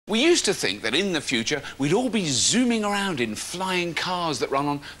We used to think that in the future we'd all be zooming around in flying cars that run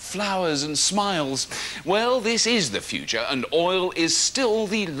on flowers and smiles. Well, this is the future, and oil is still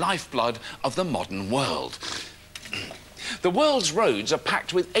the lifeblood of the modern world. The world's roads are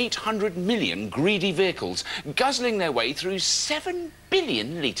packed with 800 million greedy vehicles, guzzling their way through 7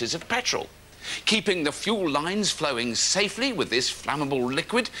 billion litres of petrol. Keeping the fuel lines flowing safely with this flammable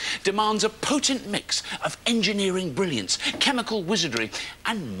liquid demands a potent mix of engineering brilliance, chemical wizardry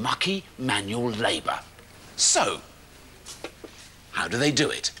and mucky manual labour. So, how do they do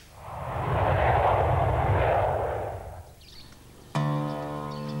it?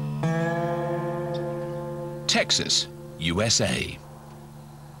 Texas, USA.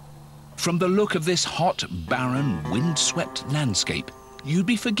 From the look of this hot, barren, windswept landscape, you'd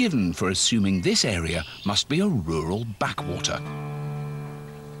be forgiven for assuming this area must be a rural backwater.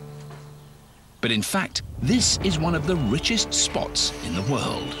 But in fact, this is one of the richest spots in the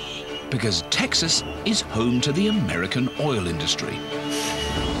world, because Texas is home to the American oil industry.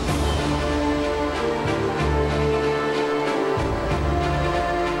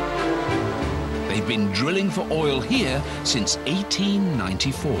 They've been drilling for oil here since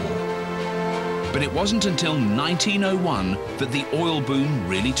 1894. But it wasn't until 1901 that the oil boom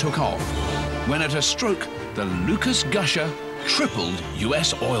really took off, when at a stroke, the Lucas Gusher tripled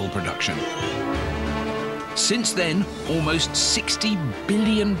US oil production. Since then, almost 60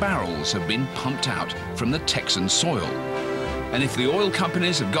 billion barrels have been pumped out from the Texan soil. And if the oil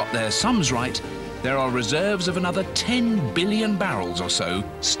companies have got their sums right, there are reserves of another 10 billion barrels or so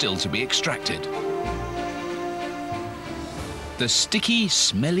still to be extracted. The sticky,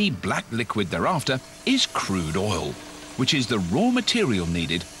 smelly black liquid thereafter is crude oil, which is the raw material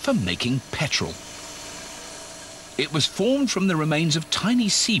needed for making petrol. It was formed from the remains of tiny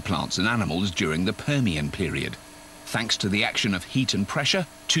sea plants and animals during the Permian period. Thanks to the action of heat and pressure,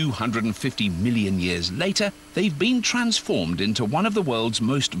 250 million years later, they've been transformed into one of the world's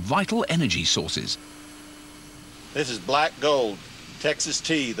most vital energy sources. This is black gold, Texas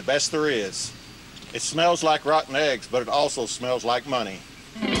tea, the best there is. It smells like rotten eggs, but it also smells like money.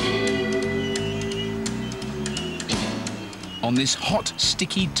 On this hot,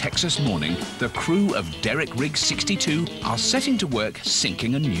 sticky Texas morning, the crew of Derrick Rig 62 are setting to work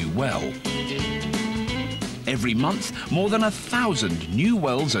sinking a new well. Every month, more than 1,000 new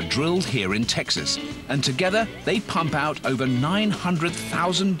wells are drilled here in Texas, and together they pump out over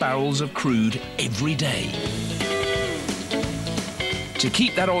 900,000 barrels of crude every day. To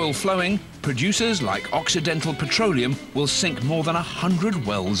keep that oil flowing, producers like Occidental Petroleum will sink more than 100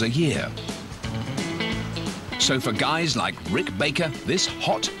 wells a year. So for guys like Rick Baker, this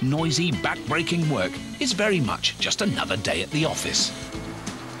hot, noisy, back-breaking work is very much just another day at the office.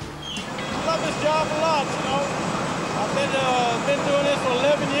 I love this job a lot, you know. I've been doing this for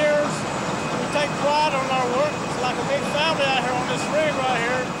 11 years. We take pride on our work. It's like a big family out here on this rig right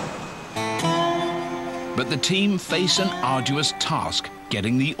here. But the team face an arduous task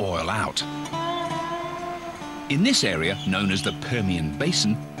getting the oil out. In this area, known as the Permian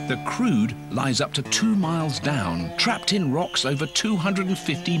Basin, the crude lies up to 2 miles down, trapped in rocks over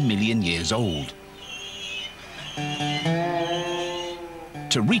 250 million years old.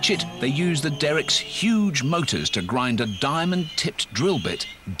 To reach it, they use the Derrick's huge motors to grind a diamond-tipped drill bit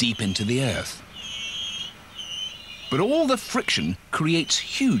deep into the earth. But all the friction creates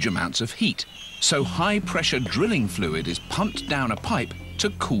huge amounts of heat, so high-pressure drilling fluid is pumped down a pipe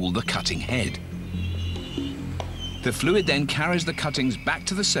to cool the cutting head. The fluid then carries the cuttings back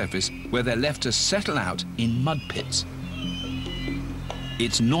to the surface, where they're left to settle out in mud pits.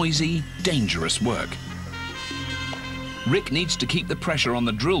 It's noisy, dangerous work. Rick needs to keep the pressure on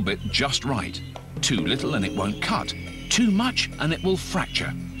the drill bit just right. Too little and it won't cut. Too much and it will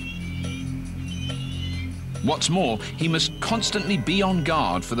fracture. What's more, he must constantly be on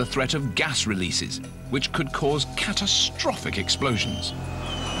guard for the threat of gas releases, which could cause catastrophic explosions.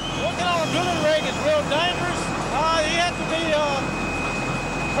 Working on a drilling rig is real dangerous. You have to be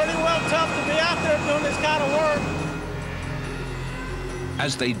pretty well tough to be out there doing this kind of work.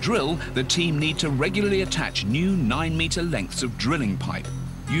 As they drill, the team need to regularly attach new 9-meter lengths of drilling pipe,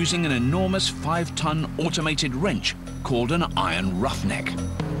 using an enormous 5-ton automated wrench called an iron roughneck.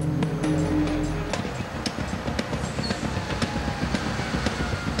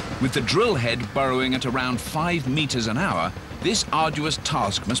 With the drill head burrowing at around 5 meters an hour, this arduous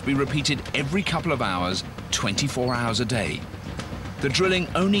task must be repeated every couple of hours, 24 hours a day. The drilling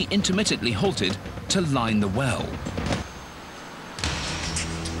only intermittently halted to line the well.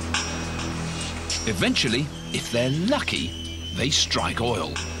 Eventually, if they're lucky, they strike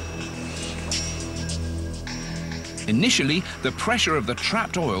oil. Initially, the pressure of the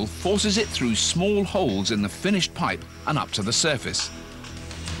trapped oil forces it through small holes in the finished pipe and up to the surface.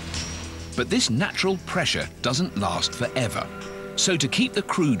 But this natural pressure doesn't last forever. So to keep the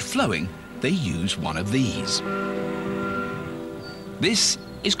crude flowing, they use one of these. This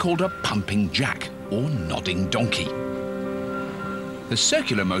is called a pumping jack, or nodding donkey. The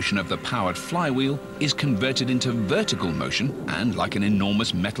circular motion of the powered flywheel is converted into vertical motion, and like an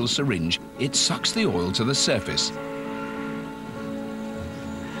enormous metal syringe, it sucks the oil to the surface.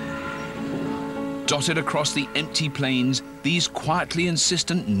 Dotted across the empty plains, these quietly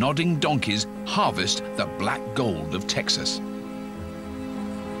insistent nodding donkeys harvest the black gold of Texas.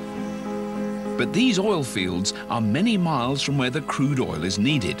 But these oil fields are many miles from where the crude oil is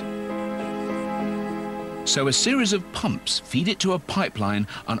needed. So a series of pumps feed it to a pipeline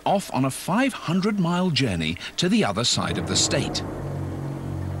and off on a 500-mile journey to the other side of the state.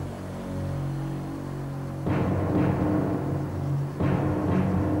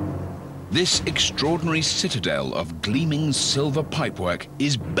 This extraordinary citadel of gleaming silver pipework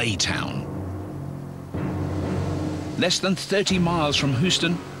is Baytown. Less than 30 miles from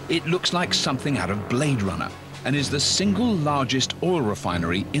Houston, it looks like something out of Blade Runner and is the single largest oil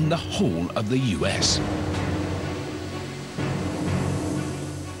refinery in the whole of the US.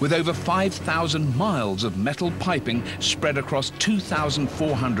 With over 5,000 miles of metal piping spread across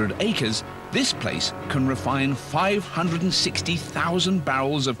 2,400 acres, this place can refine 560,000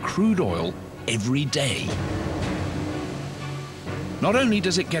 barrels of crude oil every day. Not only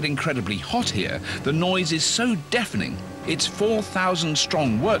does it get incredibly hot here, the noise is so deafening, its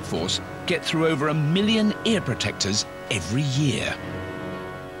 4,000-strong workforce get through over 1 million ear protectors every year.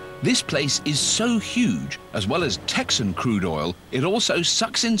 This place is so huge, as well as Texan crude oil, it also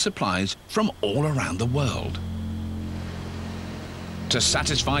sucks in supplies from all around the world. To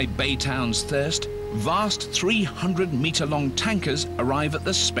satisfy Baytown's thirst, vast 300-meter-long tankers arrive at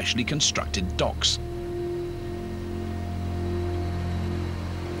the specially constructed docks.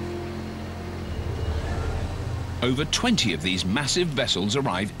 Over 20 of these massive vessels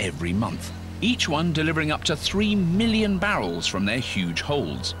arrive every month, each one delivering up to 3 million barrels from their huge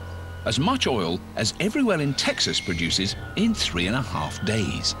holds. As much oil as every well in Texas produces in 3.5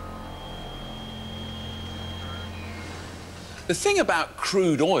 days. The thing about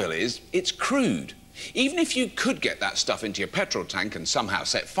crude oil is it's crude. Even if you could get that stuff into your petrol tank and somehow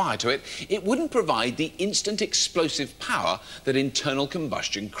set fire to it, it wouldn't provide the instant explosive power that internal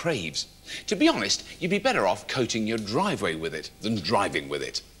combustion craves. To be honest, you'd be better off coating your driveway with it than driving with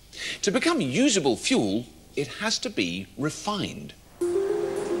it. To become usable fuel, it has to be refined.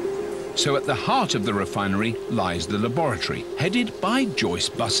 So at the heart of the refinery lies the laboratory, headed by Joyce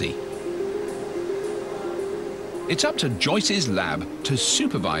Bussey. It's up to Joyce's lab to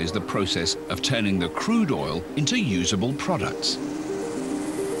supervise the process of turning the crude oil into usable products.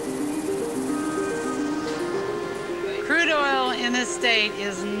 Crude oil in this state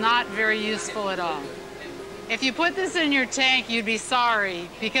is not very useful at all. If you put this in your tank, you'd be sorry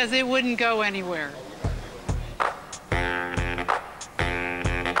because it wouldn't go anywhere.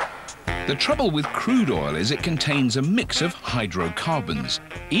 The trouble with crude oil is it contains a mix of hydrocarbons,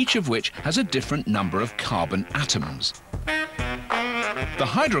 each of which has a different number of carbon atoms. The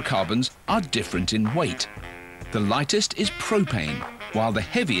hydrocarbons are different in weight. The lightest is propane, while the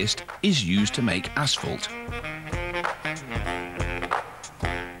heaviest is used to make asphalt.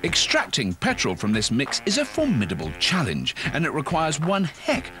 Extracting petrol from this mix is a formidable challenge, and it requires one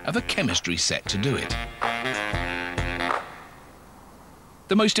heck of a chemistry set to do it.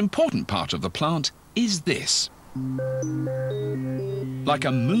 The most important part of the plant is this. Like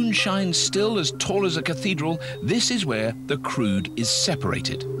a moonshine still as tall as a cathedral, this is where the crude is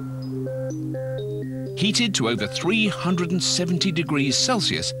separated. Heated to over 370 degrees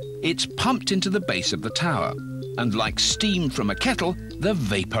Celsius, it's pumped into the base of the tower, and like steam from a kettle, the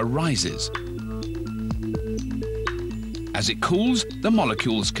vapor rises. As it cools, the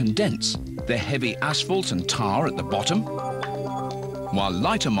molecules condense, the heavy asphalt and tar at the bottom, while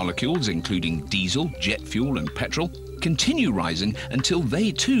lighter molecules, including diesel, jet fuel and petrol, continue rising until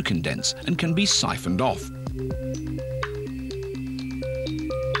they too condense and can be siphoned off.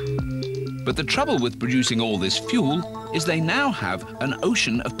 But the trouble with producing all this fuel is they now have an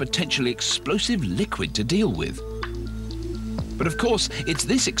ocean of potentially explosive liquid to deal with. But of course, it's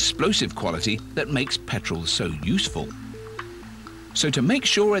this explosive quality that makes petrol so useful. So to make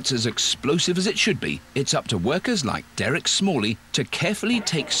sure it's as explosive as it should be, it's up to workers like Derek Smalley to carefully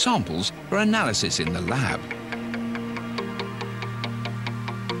take samples for analysis in the lab.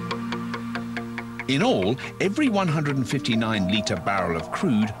 In all, every 159-litre barrel of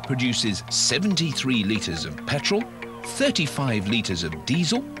crude produces 73 litres of petrol, 35 litres of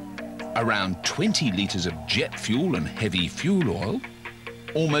diesel, around 20 litres of jet fuel and heavy fuel oil,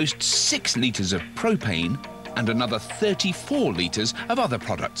 almost 6 litres of propane, and another 34 litres of other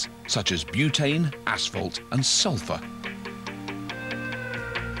products, such as butane, asphalt and sulphur.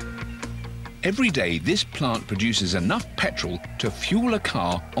 Every day, this plant produces enough petrol to fuel a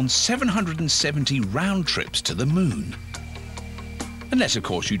car on 770 round trips to the moon. Unless, of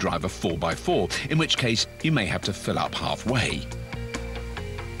course, you drive a 4x4, in which case you may have to fill up halfway.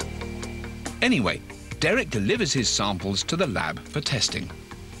 Anyway, Derek delivers his samples to the lab for testing.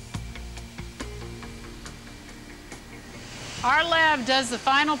 Our lab does the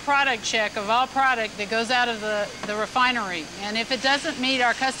final product check of all product that goes out of the refinery. And if it doesn't meet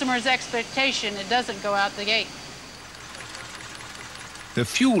our customer's expectation, it doesn't go out the gate. The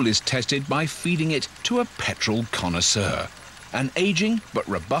fuel is tested by feeding it to a petrol connoisseur, an aging but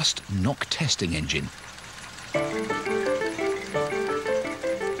robust knock testing engine.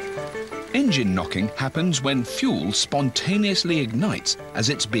 Engine knocking happens when fuel spontaneously ignites as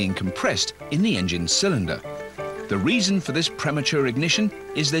it's being compressed in the engine cylinder. The reason for this premature ignition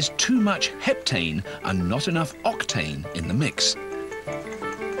is there's too much heptane and not enough octane in the mix.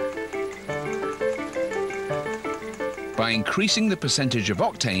 By increasing the percentage of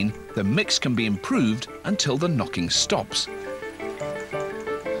octane, the mix can be improved until the knocking stops.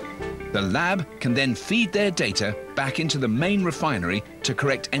 The lab can then feed their data back into the main refinery to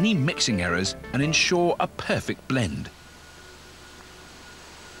correct any mixing errors and ensure a perfect blend.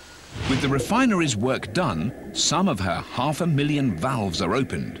 With the refinery's work done, some of her 500,000 valves are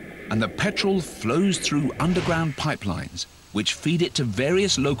opened, and the petrol flows through underground pipelines, which feed it to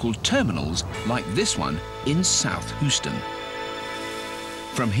various local terminals like this one in South Houston.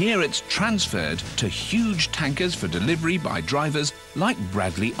 From here, it's transferred to huge tankers for delivery by drivers like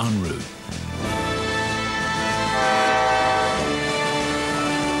Bradley Unruh.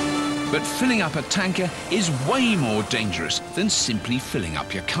 But filling up a tanker is way more dangerous than simply filling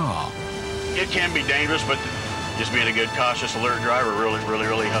up your car. It can be dangerous, but just being a good, cautious, alert driver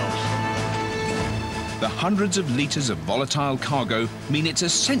really helps. The hundreds of litres of volatile cargo mean it's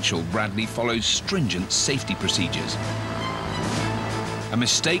essential Bradley follows stringent safety procedures. A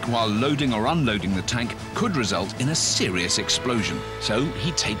mistake while loading or unloading the tank could result in a serious explosion, so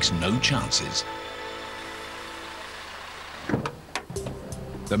he takes no chances.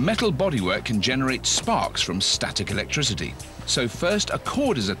 The metal bodywork can generate sparks from static electricity, so first a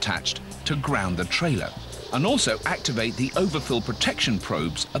cord is attached to ground the trailer and also activate the overfill protection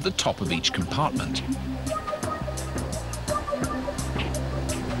probes at the top of each compartment.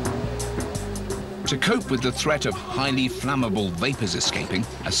 To cope with the threat of highly flammable vapors escaping,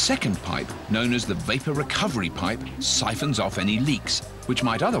 a second pipe, known as the vapor recovery pipe, siphons off any leaks, which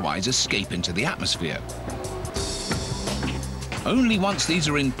might otherwise escape into the atmosphere. Only once these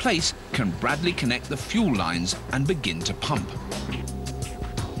are in place can Bradley connect the fuel lines and begin to pump.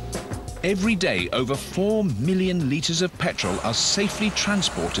 Every day, over 4 million litres of petrol are safely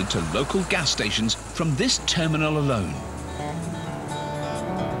transported to local gas stations from this terminal alone.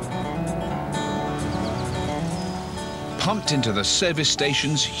 Pumped into the service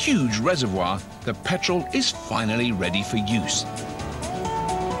station's huge reservoir, the petrol is finally ready for use.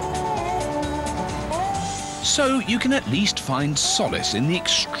 So you can at least find solace in the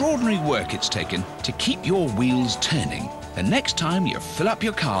extraordinary work it's taken to keep your wheels turning the next time you fill up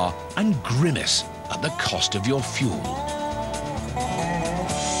your car and grimace at the cost of your fuel.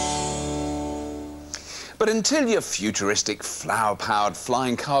 But until your futuristic flower-powered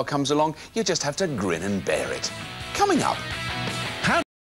flying car comes along, you just have to grin and bear it. Coming up,